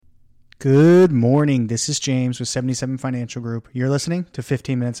Good morning. This is James with 77 Financial Group. You're listening to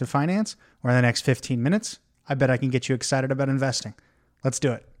 15 Minutes of Finance, where in the next 15 minutes, I bet I can get you excited about investing. Let's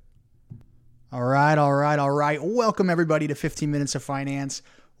do it. All right. Welcome everybody to 15 Minutes of Finance.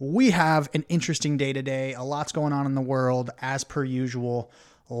 We have an interesting day today. A lot's going on in the world as per usual.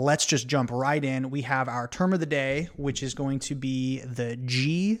 Let's just jump right in. We have our term of the day, which is going to be the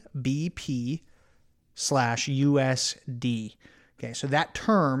GBP/USD. Okay, so that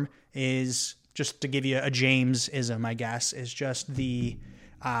term is, just to give you a James-ism, I guess, is just it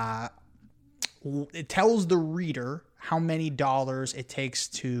tells the reader how many dollars it takes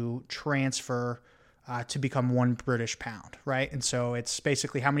to transfer to become one British pound, right? And so it's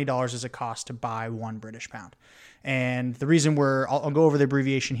basically how many dollars does it cost to buy one British pound. And the reason I'll go over the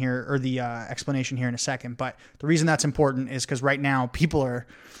abbreviation here, or the explanation here in a second, but the reason that's important is because right now people are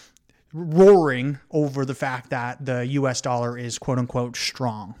roaring over the fact that the US dollar is quote unquote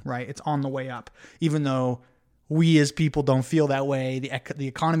strong, right? It's on the way up, even though we as people don't feel that way. The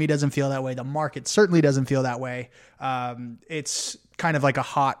economy doesn't feel that way. The market certainly doesn't feel that way. It's kind of like a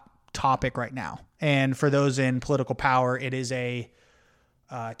hot topic right now. And for those in political power, it is a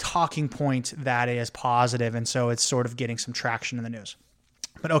talking point that is positive. And so it's sort of getting some traction in the news.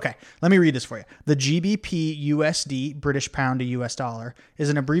 But okay, let me read this for you. The GBP USD, British pound to US dollar, is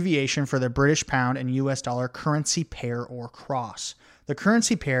an abbreviation for the British pound and US dollar currency pair or cross. The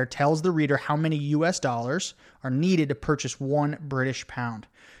currency pair tells the reader how many US dollars are needed to purchase one British pound.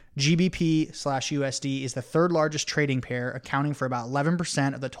 GBP/USD is the third largest trading pair, accounting for about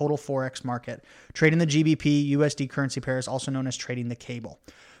 11% of the total Forex market. Trading the GBP/USD currency pair is also known as trading the cable.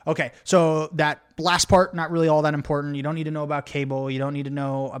 Okay, so that last part, not really all that important. You don't need to know about cable. You don't need to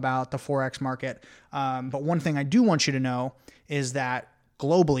know about the Forex market. But one thing I do want you to know is that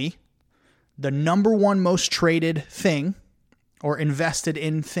globally, the number one most traded thing or invested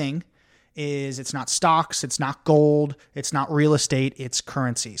in thing is, it's not stocks, it's not gold, it's not real estate, it's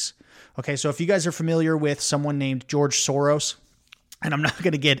currencies. Okay, so if you guys are familiar with someone named George Soros, and I'm not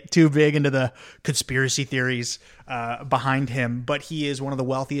going to get too big into the conspiracy theories behind him, but he is one of the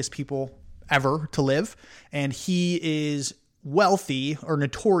wealthiest people ever to live. And he is wealthy, or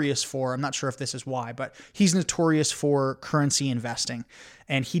notorious for, I'm not sure if this is why, but he's notorious for currency investing.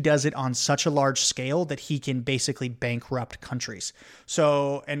 And he does it on such a large scale that he can basically bankrupt countries.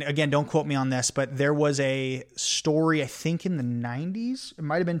 So, and again, don't quote me on this, but there was a story, I think in the 90s, it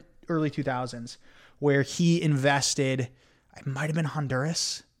might have been early 2000s, where he invested, it might have been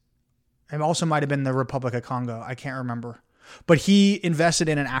Honduras. It also might have been the Republic of Congo. I can't remember. But he invested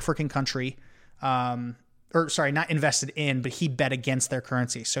in an African country. Not invested in, but he bet against their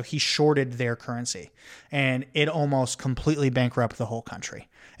currency. So he shorted their currency. And it almost completely bankrupted the whole country.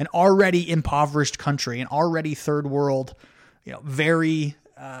 An already impoverished country, an already third world, very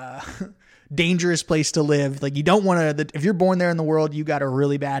dangerous place to live. Like, you don't want to, if you're born there in the world, you got a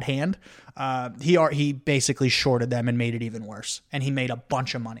really bad hand. He basically shorted them and made it even worse. And he made a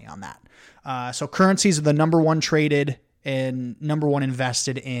bunch of money on that. So currencies are the number one traded and number one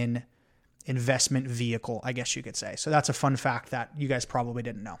invested in investment vehicle, I guess you could say. So that's a fun fact that you guys probably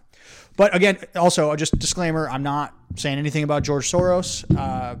didn't know. But again, also just a disclaimer, I'm not saying anything about George Soros.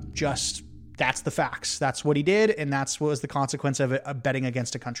 Just that's the facts. That's what he did. And that's what was the consequence of betting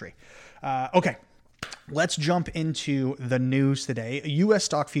against a country. Okay. Let's jump into the news today. U.S.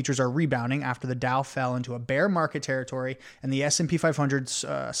 stock futures are rebounding after the Dow fell into a bear market territory and the S&P 500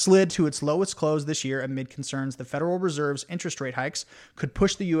 slid to its lowest close this year amid concerns the Federal Reserve's interest rate hikes could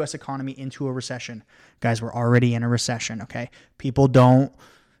push the U.S. economy into a recession. Guys, we're already in a recession, okay? People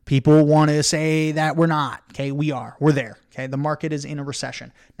want to say that we're not, okay? We are. We're there, okay? The market is in a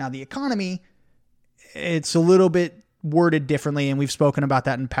recession. Now, the economy, it's a little bit worded differently, and we've spoken about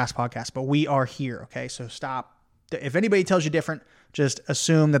that in past podcasts, but we are here. Okay. So stop. If anybody tells you different, just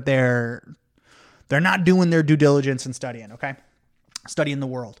assume that they're not doing their due diligence and studying. Okay. Studying the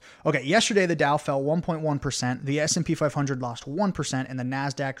world. Okay. Yesterday, the Dow fell 1.1%. The S&P 500 lost 1%, and the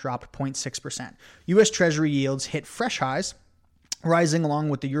NASDAQ dropped 0.6%. U.S. Treasury yields hit fresh highs, rising along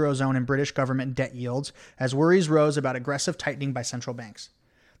with the Eurozone and British government debt yields as worries rose about aggressive tightening by central banks.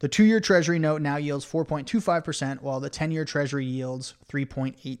 The 2-year Treasury note now yields 4.25%, while the 10-year Treasury yields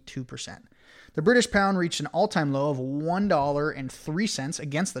 3.82%. The British pound reached an all-time low of $1.03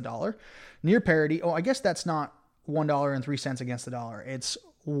 against the dollar, near parity. Oh, I guess that's not $1.03 against the dollar. It's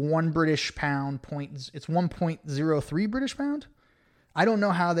 1 British pound it's 1.03 British pound. I don't know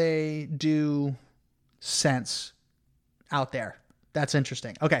how they do cents out there. That's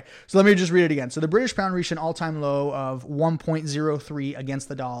interesting. Okay, so let me just read it again. So the British pound reached an all-time low of 1.03 against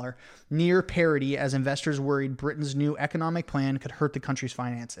the dollar, near parity as investors worried Britain's new economic plan could hurt the country's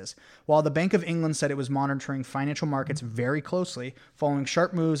finances. While the Bank of England said it was monitoring financial markets very closely, following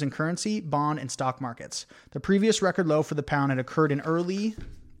sharp moves in currency, bond, and stock markets. The previous record low for the pound had occurred in early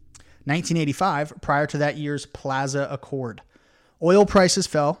 1985, prior to that year's Plaza Accord. Oil prices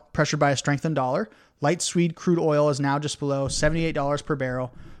fell, pressured by a strengthened dollar. Light sweet crude oil is now just below $78 per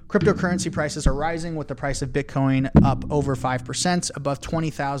barrel. Cryptocurrency prices are rising, with the price of Bitcoin up over 5%, above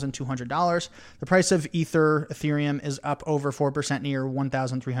 $20,200. The price of Ethereum is up over 4%, near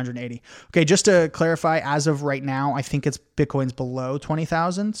 1,380. Okay, just to clarify, as of right now, I think Bitcoin's below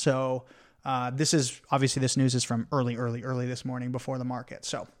 20,000. So this news is from early this morning before the market.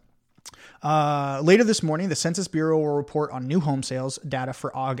 So later this morning, the Census Bureau will report on new home sales data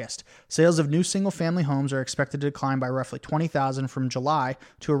for August. Sales of new single-family homes are expected to decline by roughly 20,000 from July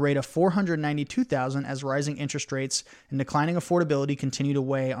to a rate of 492,000 as rising interest rates and declining affordability continue to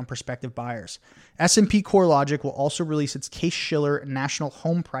weigh on prospective buyers. S&P CoreLogic will also release its Case-Shiller National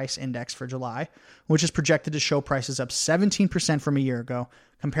Home Price Index for July, which is projected to show prices up 17% from a year ago,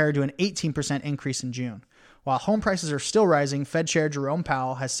 compared to an 18% increase in June. While home prices are still rising, Fed Chair Jerome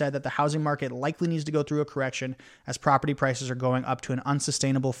Powell has said that the housing market likely needs to go through a correction as property prices are going up to an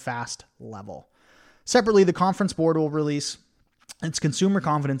unsustainable fast level. Separately, the Conference Board will release its Consumer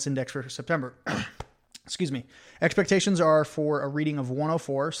Confidence Index for September. Excuse me. Expectations are for a reading of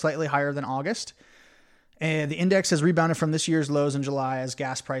 104, slightly higher than August. And the index has rebounded from this year's lows in July as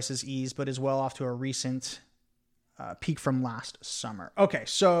gas prices ease, but is well off to a recent peak from last summer. Okay,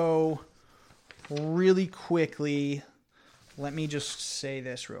 so really quickly, let me just say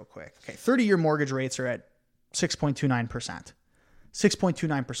this real quick. Okay, 30-year mortgage rates are at 6.29%.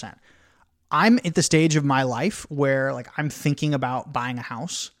 6.29%. I'm at the stage of my life where I'm thinking about buying a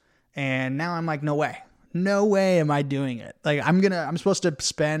house, and now I'm like, no way am I doing it. I'm supposed to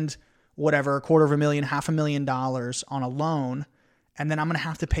spend whatever, $250,000, $500,000 on a loan, and then I'm going to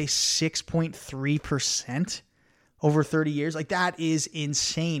have to pay 6.3% over 30 years. That is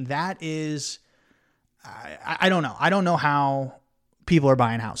insane. That is, I don't know. I don't know how people are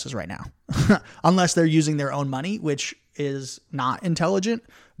buying houses right now, unless they're using their own money, which is not intelligent.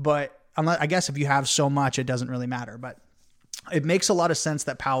 But I guess if you have so much, it doesn't really matter. But it makes a lot of sense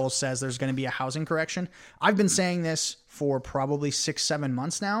that Powell says there's going to be a housing correction. I've been saying this for probably 6-7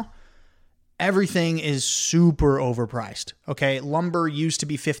 months now. Everything is super overpriced. Okay. Lumber used to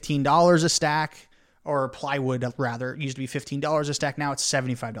be $15 a stack, or plywood rather, used to be $15 a stack. Now it's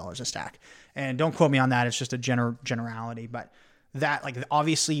 $75 a stack. And don't quote me on that. It's just a generality, but that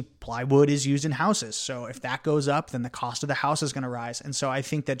obviously plywood is used in houses. So if that goes up, then the cost of the house is going to rise. And so I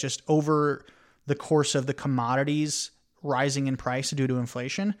think that just over the course of the commodities rising in price due to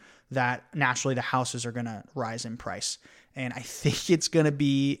inflation, that naturally the houses are going to rise in price. And I think it's going to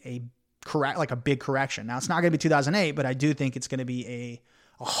be a big correction. Now it's not going to be 2008, but I do think it's going to be a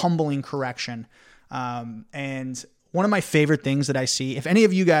humbling correction. And one of my favorite things that I see, if any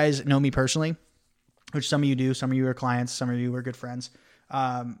of you guys know me personally, which some of you do, some of you are clients, some of you are good friends,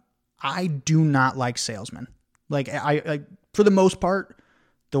 I do not like salesmen. I for the most part,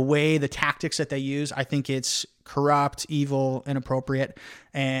 the way, the tactics that they use, I think it's corrupt, evil, inappropriate.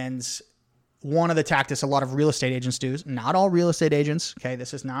 And one of the tactics a lot of real estate agents do, not all real estate agents, okay,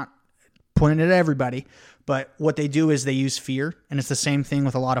 this is not pointing at everybody, but what they do is they use fear. And it's the same thing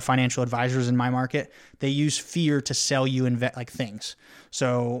with a lot of financial advisors in my market. They use fear to sell you things.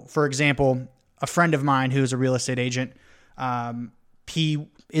 So for example, a friend of mine who's a real estate agent, he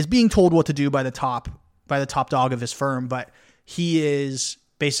is being told what to do by the top dog of his firm, but he is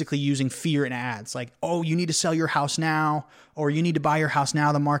basically using fear in ads. Oh, you need to sell your house now, or you need to buy your house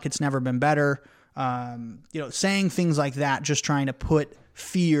now. The market's never been better. Saying things like that, just trying to put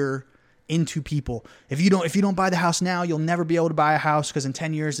fear into people. If you don't buy the house now, you'll never be able to buy a house because in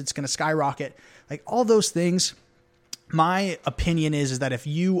 10 years it's going to skyrocket. All those things, my opinion is that if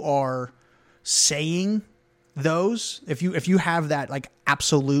you are saying those, if you have that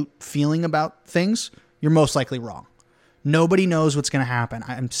absolute feeling about things, you're most likely wrong. Nobody knows what's going to happen.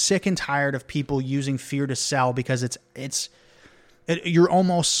 I'm sick and tired of people using fear to sell because you're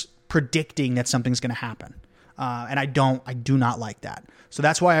almost predicting that something's going to happen. And I do not like that. So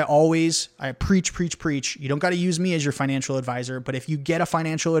that's why I preach. You don't got to use me as your financial advisor, but if you get a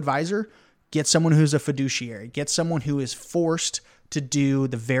financial advisor, get someone who's a fiduciary, get someone who is forced to do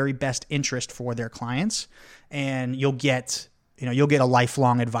the very best interest for their clients, and you'll get a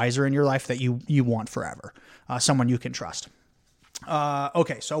lifelong advisor in your life that you want forever, someone you can trust.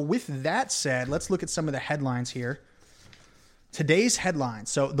 Okay. So with that said, let's look at some of the headlines here. Today's headlines.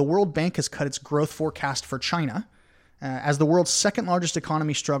 So the World Bank has cut its growth forecast for China. As the world's second largest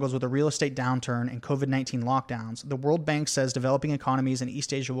economy struggles with a real estate downturn and COVID-19 lockdowns, the World Bank says developing economies in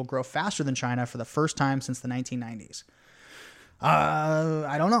East Asia will grow faster than China for the first time since the 1990s.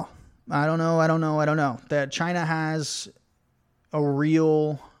 I don't know. That China has a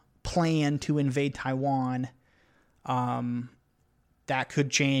real plan to invade Taiwan. That could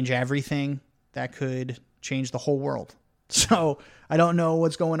change everything. That could change the whole world. So I don't know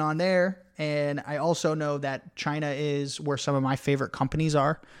what's going on there. And I also know that China is where some of my favorite companies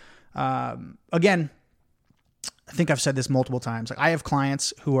are. Again, I think I've said this multiple times. Like, I have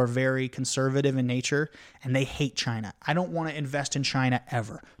clients who are very conservative in nature and they hate China. I don't want to invest in China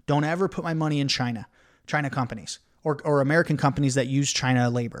ever. Don't ever put my money in China companies or American companies that use China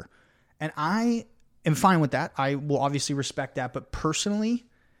labor. And I am fine with that. I will obviously respect that. But personally,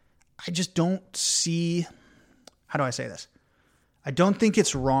 I just don't see, how do I say this? I don't think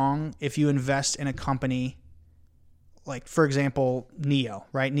it's wrong if you invest in a company like, for example, NIO,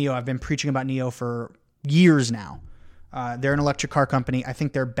 right? NIO, I've been preaching about NIO for years now. They're an electric car company. I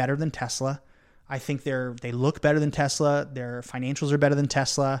think they're better than Tesla. I think they look better than Tesla. Their financials are better than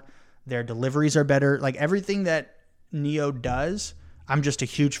Tesla. Their deliveries are better. Like, everything that NIO does, I'm just a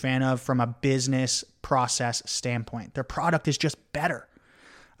huge fan of from a business process standpoint. Their product is just better.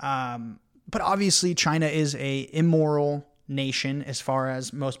 But obviously China is a immoral nation as far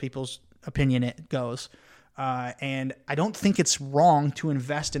as most people's opinion it goes. And I don't think it's wrong to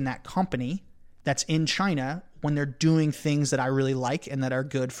invest in that company that's in China when they're doing things that I really like and that are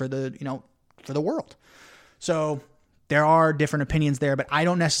good for the world. So there are different opinions there, but I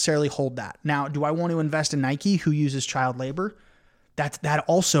don't necessarily hold that. Now, do I want to invest in Nike, who uses child labor? That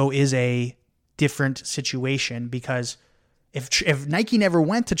also is a different situation, because if Nike never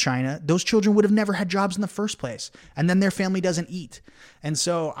went to China, those children would have never had jobs in the first place. And then their family doesn't eat. And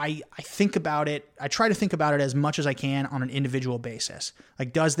so I think about it. I try to think about it as much as I can on an individual basis.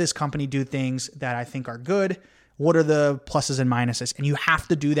 Like, does this company do things that I think are good? What are the pluses and minuses? And you have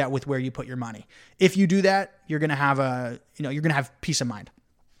to do that with where you put your money. If you do that, you're going to have peace of mind.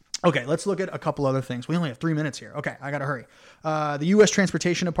 Okay, let's look at a couple other things. We only have 3 minutes here. Okay, I got to hurry. The U.S.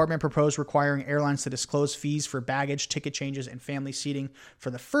 Transportation Department proposed requiring airlines to disclose fees for baggage, ticket changes, and family seating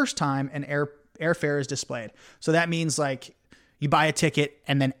for the first time an airfare is displayed. So that means, like, you buy a ticket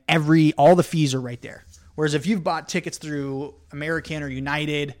and then all the fees are right there. Whereas if you've bought tickets through American or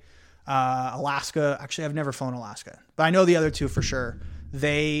United, Alaska, actually I've never flown Alaska, but I know the other two for sure.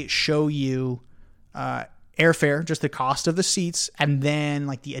 They show you airfare, just the cost of the seats, and then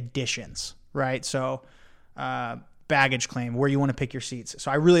like the additions, right? So baggage claim, where you want to pick your seats.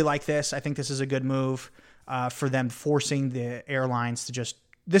 So I really like this. I think this is a good move for them, forcing the airlines to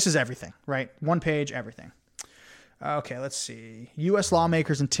this is everything, right? One page, everything. Okay, let's see. U.S.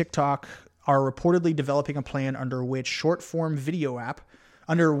 lawmakers and TikTok are reportedly developing a plan under which the short-form video app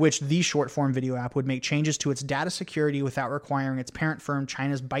would make changes to its data security without requiring its parent firm,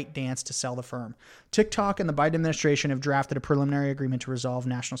 China's ByteDance, to sell the firm. TikTok and the Biden administration have drafted a preliminary agreement to resolve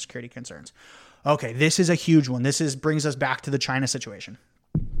national security concerns. Okay, this is a huge one. This brings us back to the China situation.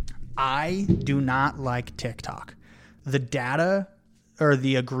 I do not like TikTok. The data or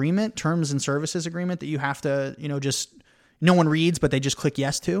the agreement, terms and services agreement that you have to, no one reads, but they just click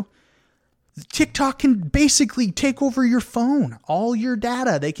yes to. TikTok can basically take over your phone, all your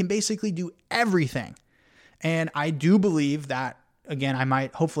data. They can basically do everything. And I do believe that, again,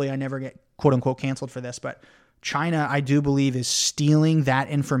 hopefully I never get quote unquote canceled for this, but China, I do believe, is stealing that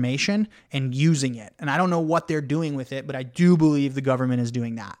information and using it. And I don't know what they're doing with it, but I do believe the government is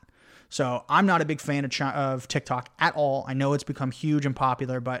doing that. So I'm not a big fan of TikTok at all. I know it's become huge and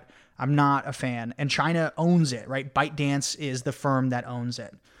popular, but I'm not a fan. And China owns it, right? ByteDance is the firm that owns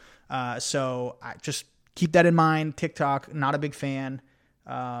it. So I just keep that in mind. TikTok, not a big fan.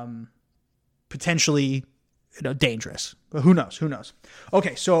 Potentially, dangerous. But who knows?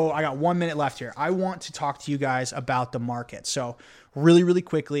 Okay, so I got 1 minute left here. I want to talk to you guys about the market. So really, really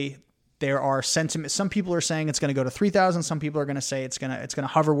quickly, there are sentiments. Some people are saying it's going to go to 3,000. Some people are going to say it's going to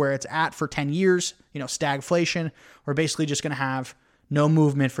hover where it's at for 10 years. Stagflation. We're basically just going to have no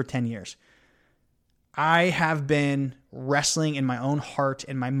movement for 10 years. I have been wrestling in my own heart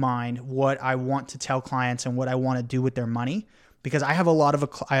and my mind what I want to tell clients and what I want to do with their money, because I have a lot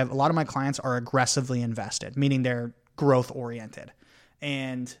of my clients are aggressively invested, meaning they're growth oriented.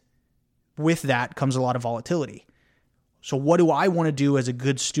 And with that comes a lot of volatility. So what do I want to do as a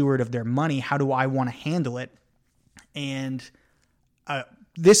good steward of their money? How do I want to handle it? And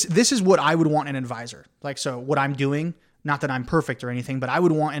this is what I would want an advisor. So what I'm doing, not that I'm perfect or anything, but I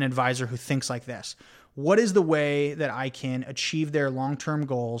would want an advisor who thinks like this. What is the way that I can achieve their long-term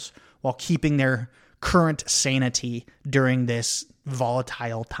goals while keeping their current sanity during this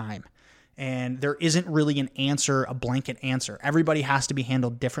volatile time? And there isn't really an answer, a blanket answer. Everybody has to be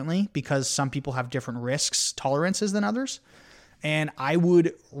handled differently because some people have different risks tolerances than others. And I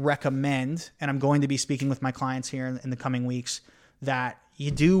would recommend, and I'm going to be speaking with my clients here in the coming weeks, that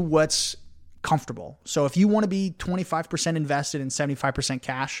you do what's comfortable. So if you want to be 25% invested and 75%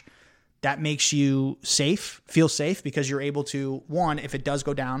 cash, that makes you safe, feel safe, because you're able to, one, if it does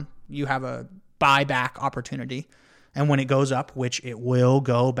go down, you have a buyback opportunity. And when it goes up, which it will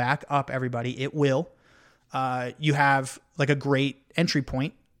go back up, everybody, it will, you have like a great entry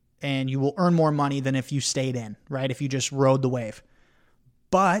point and you will earn more money than if you stayed in, right? If you just rode the wave.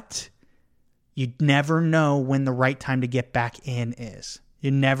 But you never know when the right time to get back in is.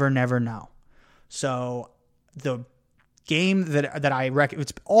 You never know. So the game that I recommend,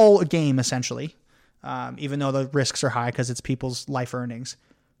 it's all a game essentially, even though the risks are high because it's people's life earnings.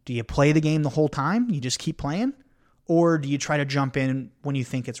 Do you play the game the whole time? You just keep playing? Or do you try to jump in when you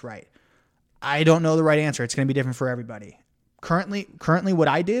think it's right? I don't know the right answer. It's going to be different for everybody. Currently what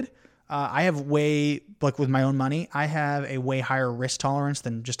I did, I have like with my own money, I have a way higher risk tolerance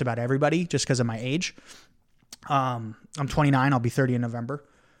than just about everybody just because of my age. I'm 29. I'll be 30 in November.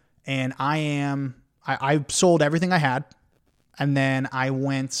 And I sold everything I had. And then I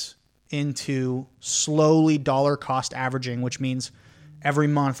went into slowly dollar cost averaging, which means every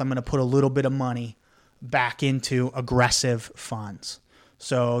month I'm going to put a little bit of money back into aggressive funds.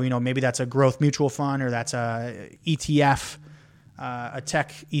 So, maybe that's a growth mutual fund or that's a ETF, a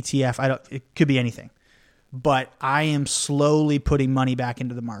tech ETF. It could be anything, but I am slowly putting money back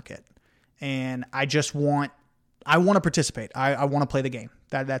into the market and I want to participate. I want to play the game.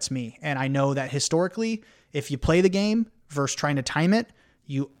 That's me. And I know that historically, if you play the game versus trying to time it,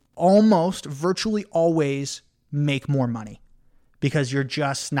 you almost virtually always make more money because you're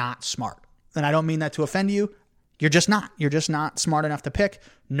just not smart. And I don't mean that to offend you. You're just not. You're just not smart enough to pick.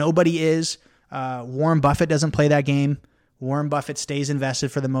 Nobody is. Warren Buffett doesn't play that game. Warren Buffett stays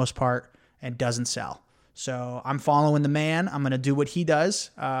invested for the most part and doesn't sell. So I'm following the man. I'm going to do what he does.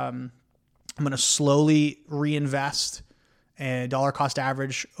 I'm going to slowly reinvest a dollar cost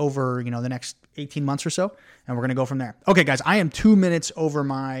average over, the next 18 months or so. And we're going to go from there. Okay, guys, I am 2 minutes over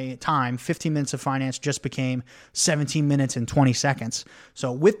my time. 15 minutes of finance just became 17 minutes and 20 seconds.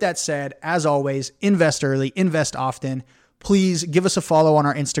 So with that said, as always, invest early, invest often. Please give us a follow on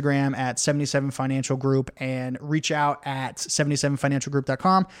our Instagram at 77 Financial Group and reach out at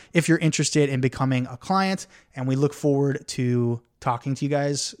 77financialgroup.com if you're interested in becoming a client. And we look forward to talking to you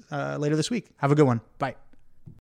guys later this week. Have a good one. Bye.